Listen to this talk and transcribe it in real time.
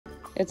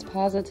It's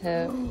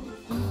positive.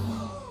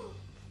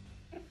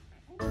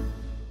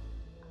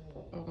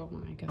 Oh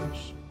my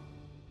gosh.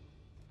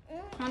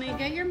 Honey,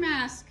 get your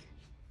mask.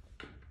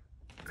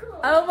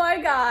 Oh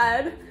my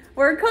God.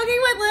 We're cooking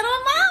with little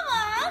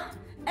mama.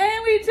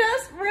 And we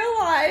just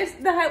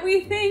realized that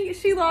we think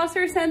she lost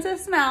her sense of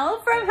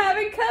smell from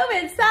having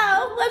COVID.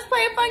 So let's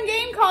play a fun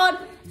game called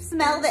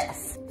Smell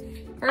This.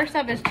 First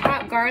up is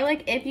chopped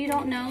garlic. If you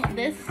don't know,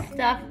 this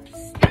stuff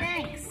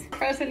stinks.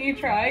 Preston, you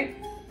try.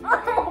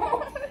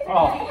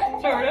 Oh.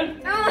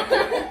 Jordan.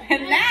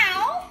 And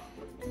now.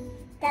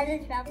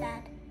 Doesn't smell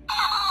bad.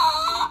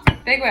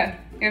 Big whip.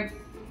 Here.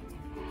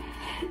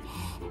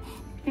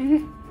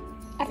 It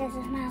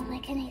doesn't smell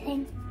like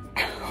anything.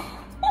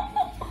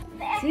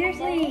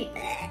 Seriously.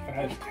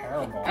 That is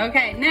terrible.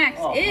 Okay, next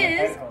Oh, my is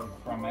head hurt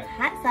from it.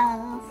 Hot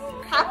sauce.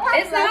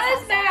 it's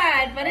not as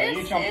bad, but Oh, it's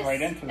you jumped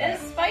right into that.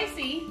 It's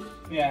spicy.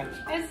 Yeah.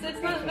 It's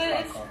not,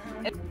 but it's.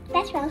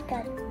 That smells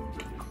good.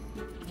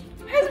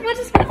 What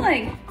does it smell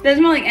like? Does it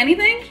smell like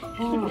anything?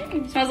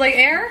 Smells like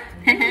air?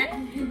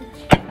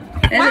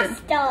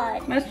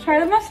 Mustard. Let's try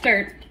the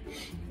mustard.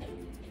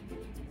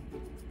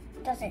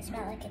 Doesn't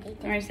smell like anything.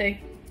 Let me see.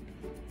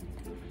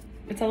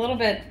 It's a little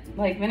bit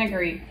like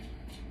vinegary.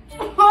 You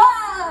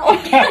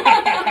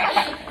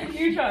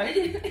try.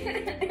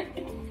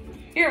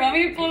 Here, let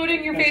me blow it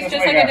in your face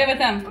just like I did with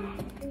them.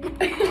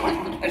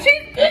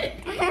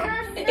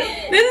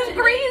 This is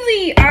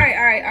crazy. All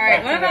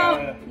right.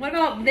 What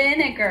about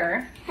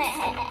vinegar?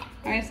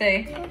 Let me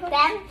see.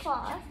 Then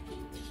sauce.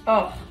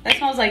 Oh, that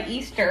smells like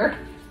Easter.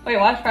 Wait,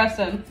 watch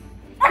Preston.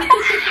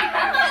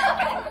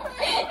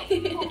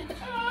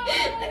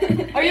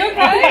 Are you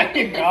okay?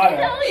 You got it.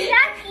 So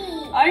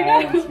yucky. I I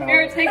know. didn't smell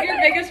Here, it. take your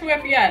biggest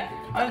whiff yet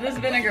of this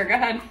vinegar. Go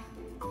ahead.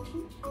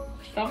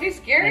 Don't be Make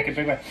scared. a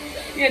big one.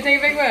 Yeah, take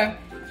a big whiff.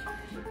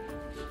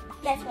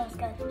 That smells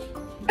good.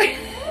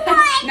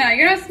 No,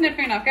 you're not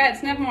sniffing enough. Go ahead,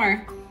 sniff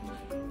more.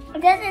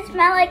 It doesn't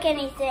smell like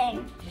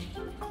anything.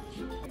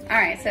 All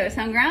right, so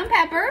some ground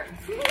pepper.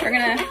 We're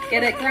gonna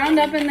get it ground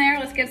up in there.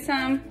 Let's get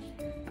some.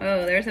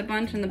 Oh, there's a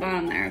bunch in the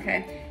bottom there.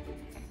 Okay.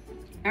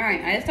 All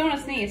right, I just don't want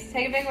to sneeze.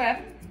 Take a big whiff.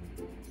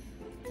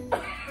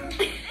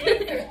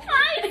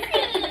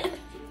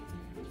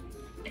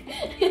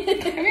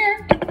 Come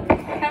here.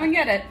 Come and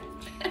get it.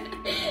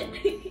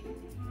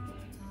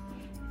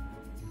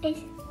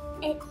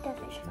 It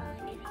doesn't smell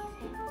like anything.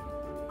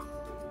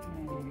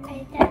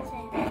 It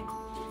doesn't.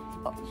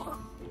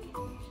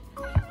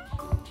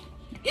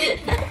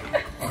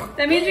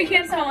 That means you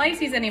can't smell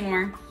ices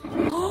anymore.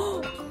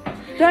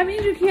 That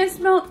means you can't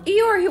smell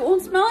Eeyore. He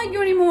won't smell like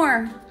you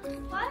anymore.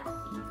 What?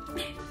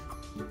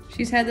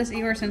 She's had this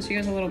Eeyore since she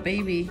was a little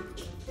baby.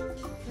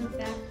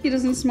 He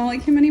doesn't smell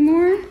like him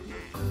anymore.